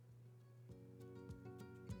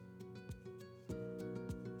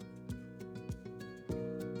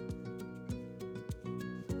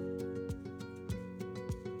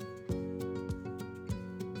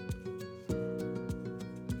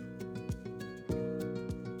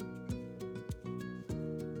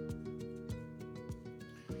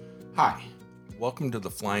Hi, welcome to the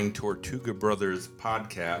Flying Tortuga Brothers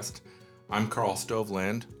podcast. I'm Carl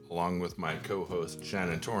Stoveland, along with my co-host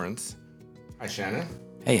Shannon Torrance. Hi, Shannon.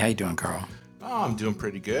 Hey, how you doing, Carl? Oh, I'm doing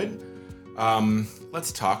pretty good.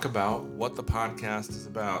 Let's talk about what the podcast is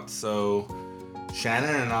about. So,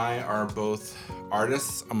 Shannon and I are both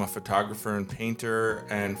artists. I'm a photographer and painter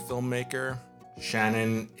and filmmaker.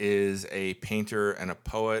 Shannon is a painter and a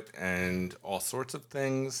poet and all sorts of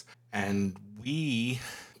things. And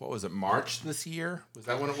March this year? Was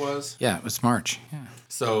that when it was? Yeah, it was March. Yeah.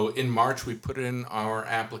 So in March, we put in our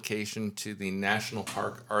application to the National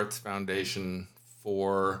Park Arts Foundation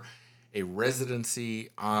for a residency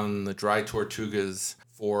on the Dry Tortugas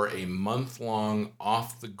for a month-long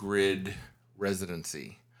off-the-grid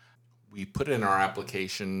residency. We put in our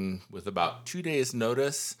application with about 2 days'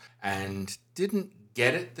 notice and didn't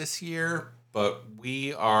get it this year, but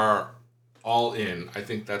we are all in. I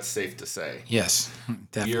think that's safe to say. Yes,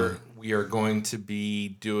 definitely. We are going to be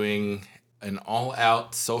doing an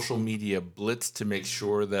all-out social media blitz to make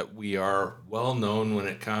sure that we are well known when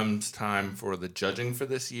it comes time for the judging for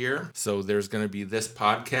this year. So there's going to be this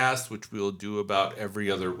podcast, which we'll do about every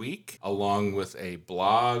other week, along with a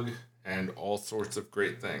blog and all sorts of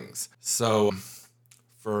great things. So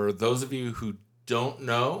for those of you who don't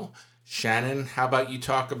know, Shannon, how about you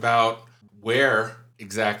talk about where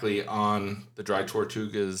exactly on the Dry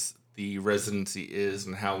Tortugas the residency is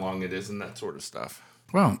and how long it is and that sort of stuff?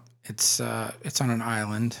 Well, it's on an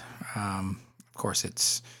island. Of course,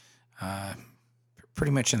 it's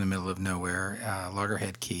pretty much in the middle of nowhere,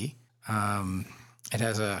 Loggerhead Key. It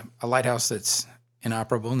has a lighthouse that's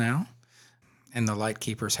inoperable now, and the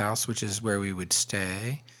lightkeeper's house, which is where we would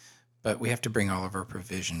stay. But we have to bring all of our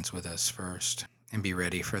provisions with us first and be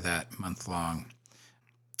ready for that month-long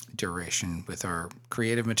duration with our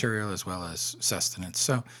creative material as well as sustenance.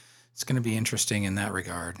 So it's going to be interesting in that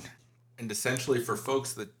regard. And essentially, for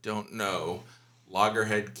folks that don't know,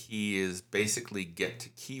 Loggerhead Key is basically get to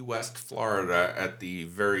Key West, Florida, at the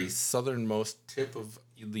very southernmost tip of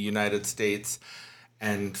the United States,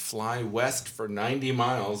 and fly west for 90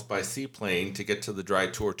 miles by seaplane to get to the Dry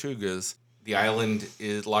Tortugas. The island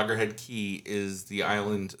is Loggerhead Key is the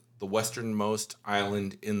island, the westernmost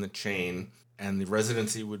island in the chain, and the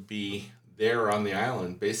residency would be there on the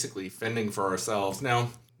island, basically fending for ourselves. Now,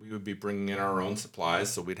 we would be bringing in our own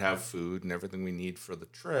supplies, so we'd have food and everything we need for the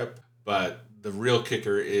trip. But the real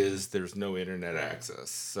kicker is there's no internet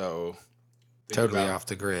access. So totally off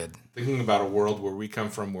the grid. Thinking about a world where we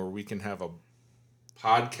come from, where we can have a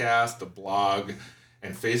podcast, a blog,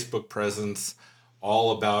 and Facebook presence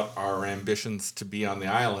all about our ambitions to be on the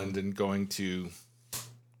island and going to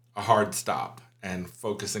a hard stop and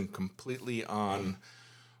focusing completely on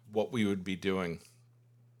what we would be doing.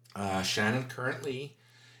 Shannon, currently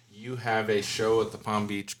you have a show at the Palm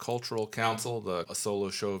Beach Cultural Council, a solo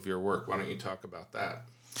show of your work. Why don't you talk about that?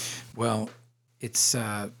 Well, it's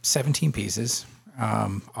 17 pieces,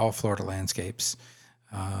 all Florida landscapes.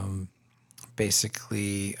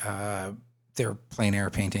 Basically, they're plein air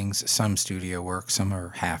paintings, some studio work, some are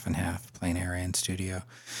half and half, plein air and studio,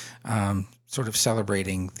 sort of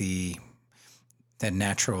celebrating the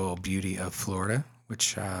natural beauty of Florida,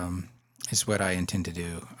 which is what I intend to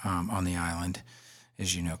do on the island.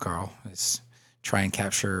 As you know, Carl, is try and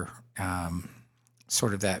capture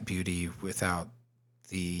sort of that beauty without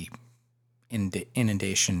the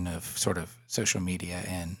inundation of sort of social media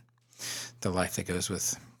and the life that goes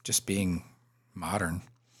with just being modern.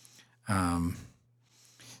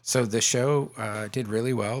 So the show did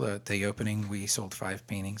really well. At the opening, we sold 5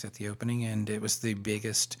 paintings at the opening, and it was the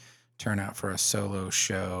biggest turnout for a solo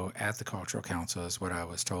show at the Cultural Council, is what I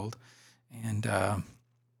was told. And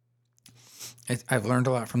I've learned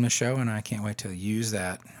a lot from the show, and I can't wait to use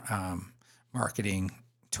that marketing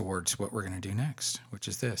towards what we're going to do next, which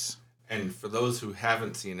is this. And for those who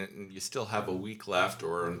haven't seen it, and you still have a week left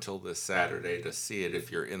or until this Saturday to see it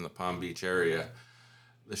if you're in the Palm Beach area,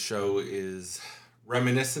 the show is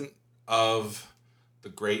reminiscent of the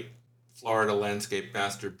great Florida landscape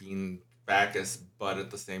master Bean Backus, but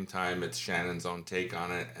at the same time, it's Shannon's own take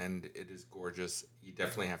on it, and it is gorgeous. You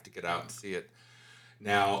definitely have to get out and see it.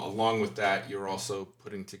 Now, along with that, you're also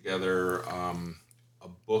putting together a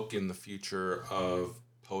book in the future of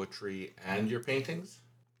poetry and your paintings?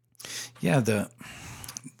 Yeah, the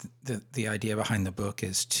idea behind the book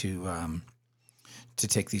is to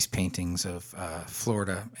take these paintings of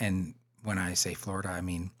Florida, and when I say Florida, I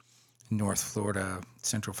mean North Florida,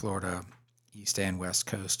 Central Florida, East and West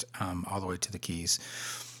Coast, all the way to the Keys,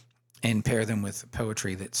 and pair them with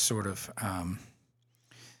poetry that sort of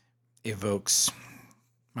evokes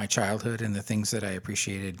my childhood and the things that I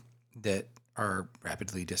appreciated that are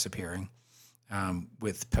rapidly disappearing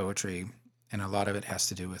with poetry. And a lot of it has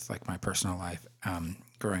to do with like my personal life,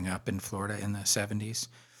 growing up in Florida in the 70s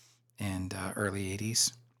and early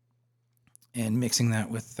 80s, and mixing that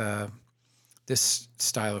with this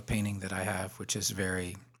style of painting that I have, which is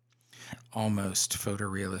very almost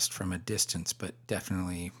photorealist from a distance, but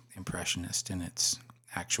definitely impressionist in its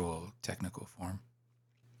actual technical form.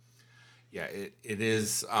 Yeah, it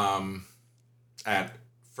is. At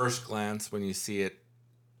first glance, when you see it,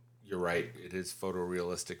 you're right. It is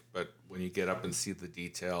photorealistic, but when you get up and see the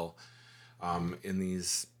detail in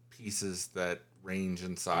these pieces that range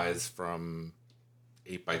in size from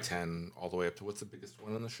 8 by 10 all the way up to, what's the biggest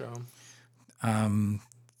one in the show? Um,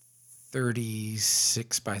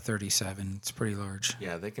 36 by 37. It's pretty large.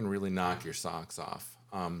 Yeah, they can really knock your socks off.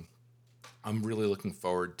 I'm really looking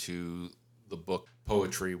forward to the book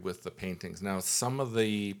poetry with the paintings. Now, some of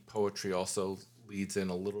the poetry also leads in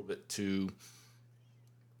a little bit to,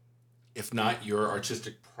 if not your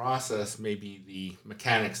artistic process, maybe the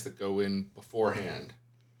mechanics that go in beforehand.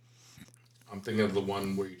 I'm thinking of the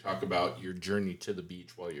one where you talk about your journey to the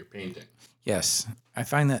beach while you're painting. Yes, I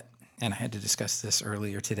find that, and I had to discuss this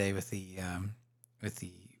earlier today with the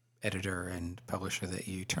editor and publisher that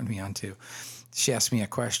you turned me on to. She asked me a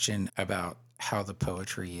question about how the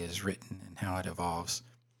poetry is written and how it evolves.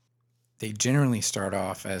 They generally start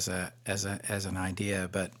off as an idea,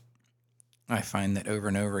 but I find that over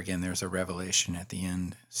and over again there's a revelation at the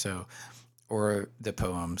end. So, or the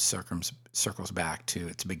poem circles back to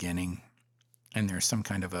its beginning, and there's some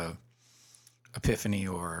kind of a epiphany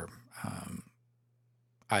or um,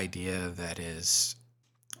 idea that is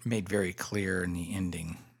made very clear in the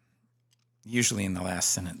ending, usually in the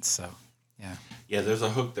last sentence. So, yeah. Yeah, there's a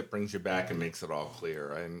hook that brings you back and makes it all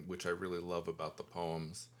clear, which I really love about the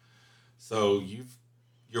poems. So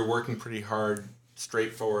you're working pretty hard,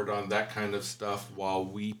 straightforward on that kind of stuff while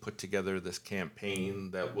we put together this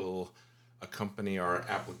campaign that will accompany our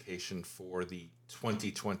application for the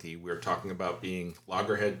 2020. We're talking about being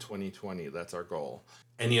Loggerhead 2020. That's our goal.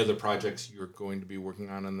 Any other projects you're going to be working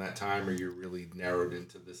on in that time, or you're really narrowed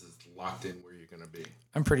into this is locked in where you're going to be?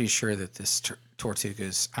 I'm pretty sure that this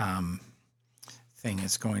Tortuga's thing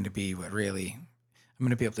is going to be what really I'm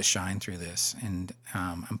going to be able to shine through this, and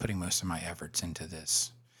I'm putting most of my efforts into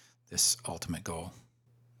this ultimate goal.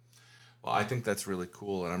 Well, I think that's really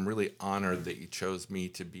cool, and I'm really honored that you chose me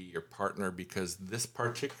to be your partner because this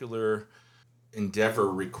particular endeavor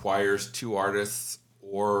requires two artists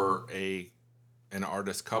or an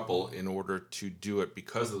artist couple in order to do it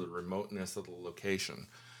because of the remoteness of the location.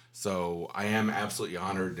 So I am absolutely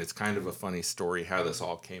honored. It's kind of a funny story how this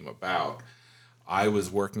all came about. I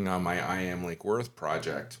was working on my I Am Lake Worth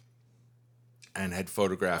project and had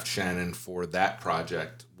photographed Shannon for that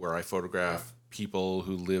project, where I photograph people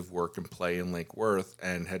who live, work, and play in Lake Worth,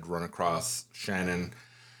 and had run across Shannon,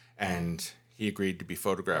 and he agreed to be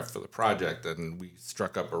photographed for the project, and we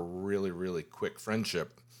struck up a really, really quick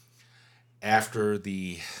friendship. After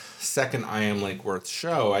the second I Am Lake Worth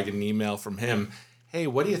show, I get an email from him. Hey,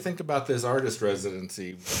 what do you think about this artist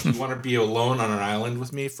residency? You want to be alone on an island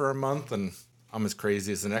with me for a month? And I'm as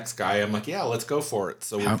crazy as the next guy. I'm like, yeah, let's go for it.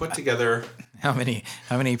 So we put together. How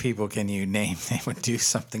many people can you name that would do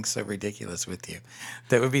something so ridiculous with you?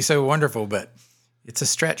 That would be so wonderful, but it's a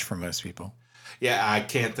stretch for most people. Yeah, I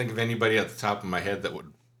can't think of anybody at the top of my head that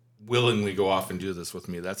would willingly go off and do this with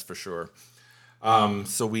me. That's for sure.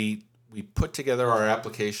 So we put together our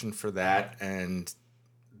application for that, and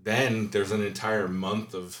then there's an entire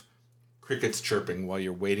month of crickets chirping while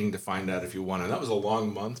you're waiting to find out if you won. And that was a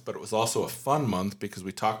long month, but it was also a fun month because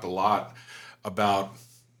we talked a lot about,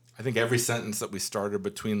 I think every sentence that we started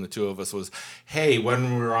between the two of us was, hey,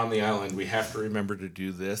 when we're on the island, we have to remember to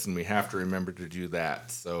do this and we have to remember to do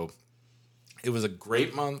that. So it was a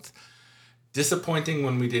great month. Disappointing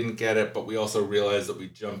when we didn't get it, but we also realized that we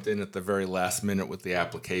jumped in at the very last minute with the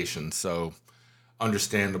application. So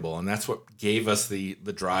understandable. And that's what gave us the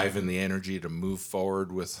drive and the energy to move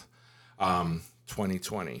forward with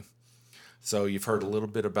 2020. So you've heard a little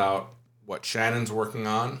bit about what Shannon's working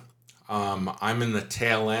on. I'm in the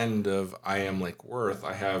tail end of I Am Lake Worth.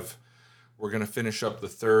 We're going to finish up the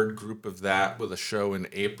third group of that with a show in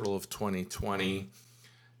April of 2020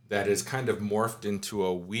 that is kind of morphed into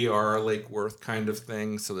a We Are Lake Worth kind of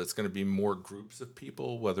thing. So that's going to be more groups of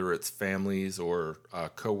people, whether it's families or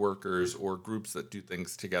coworkers or groups that do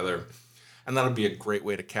things together. And that'll be a great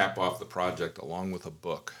way to cap off the project along with a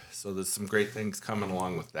book. So there's some great things coming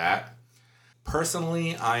along with that.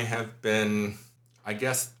 Personally, I have been, I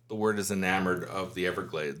guess the word is enamored of the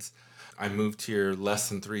Everglades. I moved here less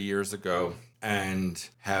than 3 years ago and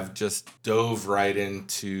have just dove right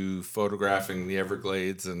into photographing the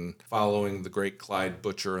Everglades and following the great Clyde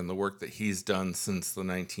Butcher and the work that he's done since the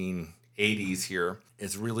 1980s here.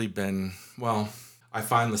 It's really been, well, I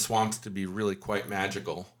find the swamps to be really quite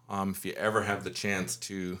magical. If you ever have the chance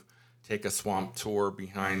to take a swamp tour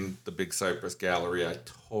behind the Big Cypress Gallery, I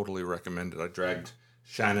totally recommend it. I dragged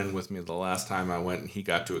Shannon with me the last time I went, and he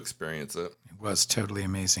got to experience it. It was totally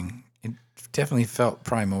amazing. It definitely felt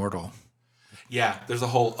primordial. Yeah, there's a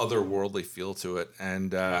whole otherworldly feel to it,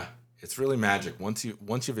 and it's really magic. Once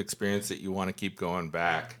you've experienced it, you want to keep going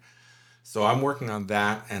back. So I'm working on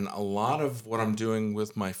that, and a lot of what I'm doing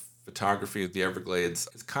with my photography of the Everglades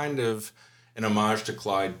is kind of an homage to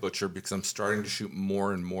Clyde Butcher because I'm starting to shoot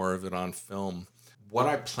more and more of it on film. What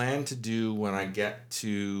I plan to do when I get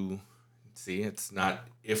to, see, it's not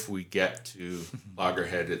if we get to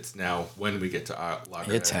Loggerhead, it's now when we get to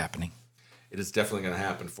Loggerhead. It's happening. It is definitely going to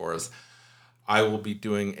happen for us. I will be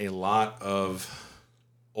doing a lot of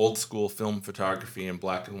old school film photography in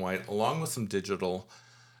black and white, along with some digital.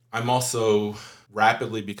 I'm also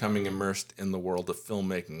rapidly becoming immersed in the world of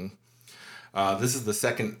filmmaking. This is the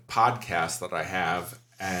second podcast that I have,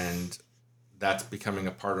 and that's becoming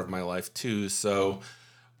a part of my life too. So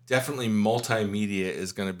definitely multimedia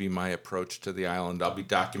is going to be my approach to the island. I'll be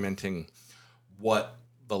documenting what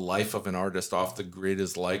the life of an artist off the grid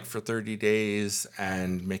is like for 30 days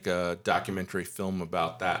and make a documentary film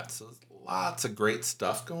about that. So there's lots of great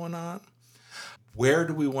stuff going on. Where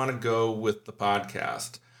do we want to go with the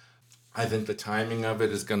podcast? I think the timing of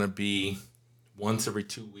it is going to be once every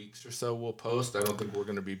 2 weeks or so we'll post. I don't think we're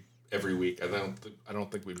going to be every week. I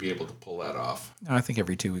don't think we'd be able to pull that off. I think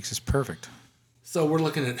every 2 weeks is perfect. So we're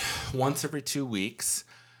looking at once every 2 weeks.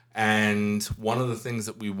 And one of the things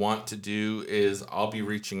that we want to do is I'll be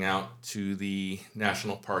reaching out to the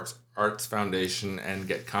National Parks Arts Foundation and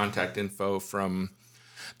get contact info from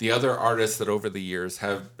the other artists that over the years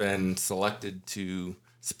have been selected to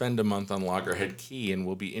spend a month on Loggerhead Key, and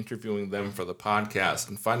we'll be interviewing them for the podcast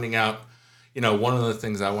and finding out, one of the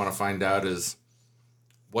things I want to find out is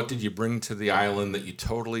what did you bring to the island that you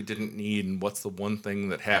totally didn't need, and what's the one thing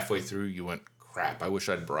that halfway through you went, crap, I wish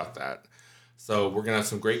I'd brought that. So we're going to have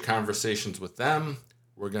some great conversations with them.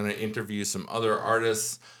 We're going to interview some other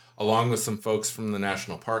artists along with some folks from the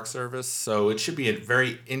National Park Service. So it should be a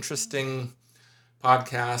very interesting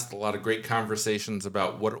podcast, a lot of great conversations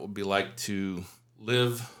about what it will be like to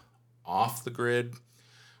live off the grid.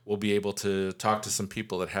 We'll be able to talk to some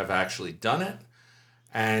people that have actually done it.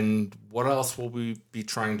 And what else will we be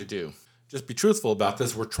trying to do? Just be truthful about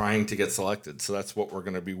this. We're trying to get selected. So that's what we're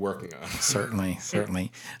going to be working on. Certainly.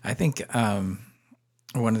 I think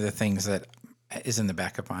one of the things that is in the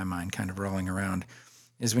back of my mind kind of rolling around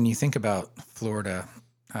is when you think about Florida,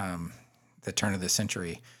 the turn of the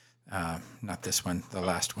century, not this one, the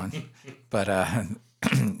last one, but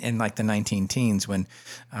in like the 19 teens when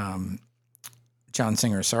John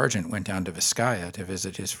Singer Sargent went down to Vizcaya to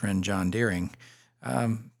visit his friend John Deering,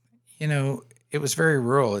 it was very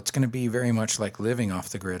rural. It's going to be very much like living off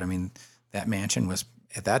the grid. I mean, that mansion was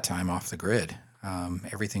at that time off the grid.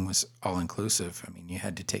 Everything was all inclusive. I mean, you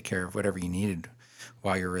had to take care of whatever you needed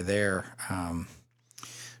while you were there.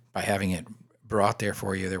 By having it brought there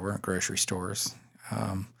for you, there weren't grocery stores,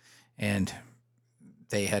 and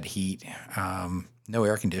they had heat, no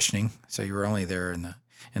air conditioning, so you were only there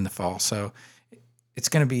in the fall. So it's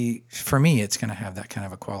going to be, for me, it's going to have that kind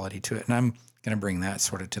of a quality to it, and I'm going to bring that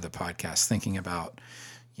sort of to the podcast, thinking about,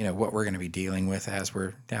 what we're going to be dealing with as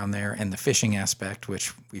we're down there, and the fishing aspect,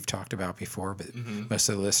 which we've talked about before, but most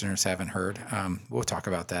of the listeners haven't heard. We'll talk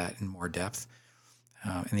about that in more depth,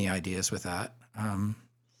 and the ideas with that.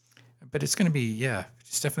 But it's going to be,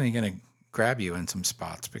 it's definitely going to grab you in some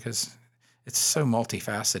spots because it's so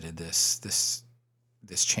multifaceted,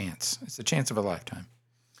 this chance. It's a chance of a lifetime.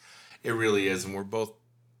 It really is, and we're both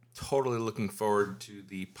totally looking forward to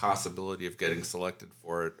the possibility of getting selected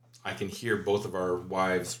for it. I can hear both of our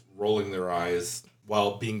wives rolling their eyes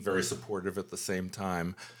while being very supportive at the same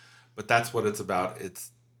time. But that's what it's about.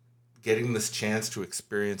 It's getting this chance to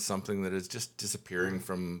experience something that is just disappearing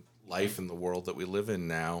from life in the world that we live in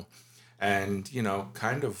now. And,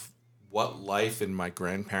 kind of what life in my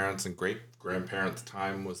grandparents' and great-grandparents'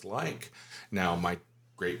 time was like. Now, my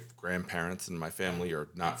great-grandparents and my family are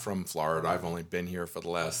not from Florida. I've only been here for the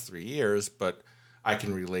last 3 years, but I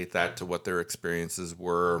can relate that to what their experiences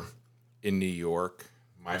were in New York.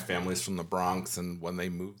 My family's from the Bronx, and when they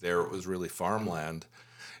moved there, it was really farmland.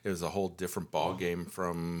 It was a whole different ballgame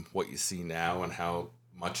from what you see now and how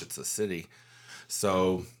much it's a city.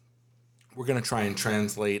 So we're going to try and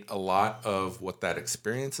translate a lot of what that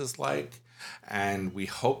experience is like, And we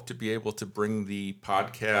hope to be able to bring the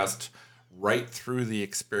podcast right through the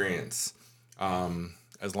experience.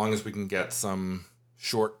 As long as we can get some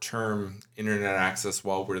short-term internet access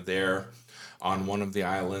while we're there on one of the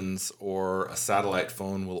islands, or a satellite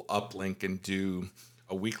phone will uplink and do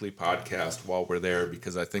a weekly podcast while we're there,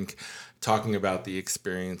 because I think talking about the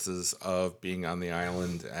experiences of being on the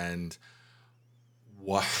island and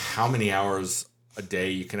how many hours a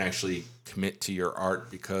day you can actually commit to your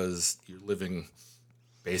art because you're living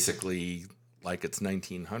basically like it's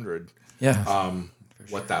 1900. Yeah.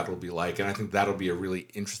 What that'll be like. And I think that'll be a really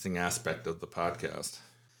interesting aspect of the podcast.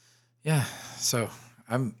 Yeah. So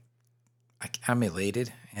I'm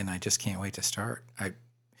elated, and I just can't wait to start.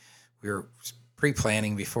 We were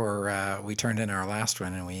pre-planning before we turned in our last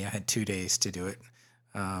one, and we had 2 days to do it.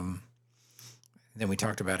 Then we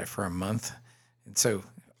talked about it for a month, and so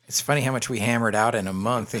it's funny how much we hammered out in a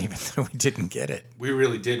month, even though we didn't get it. We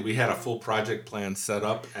really did. We had a full project plan set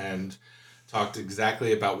up and talked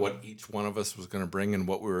exactly about what each one of us was going to bring and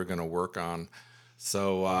what we were going to work on.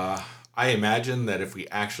 So I imagine that if we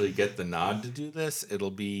actually get the nod to do this,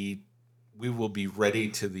 we will be ready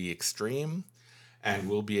to the extreme, and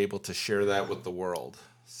we'll be able to share that with the world.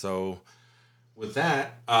 So with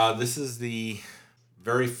that, this is the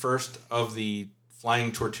very first of the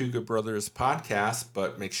Flying Tortuga Brothers podcast,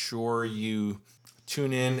 but make sure you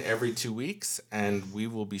tune in every 2 weeks, and we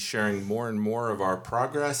will be sharing more and more of our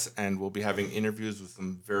progress, and we'll be having interviews with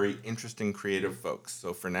some very interesting creative folks.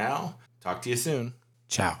 So for now, talk to you soon.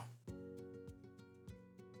 Ciao.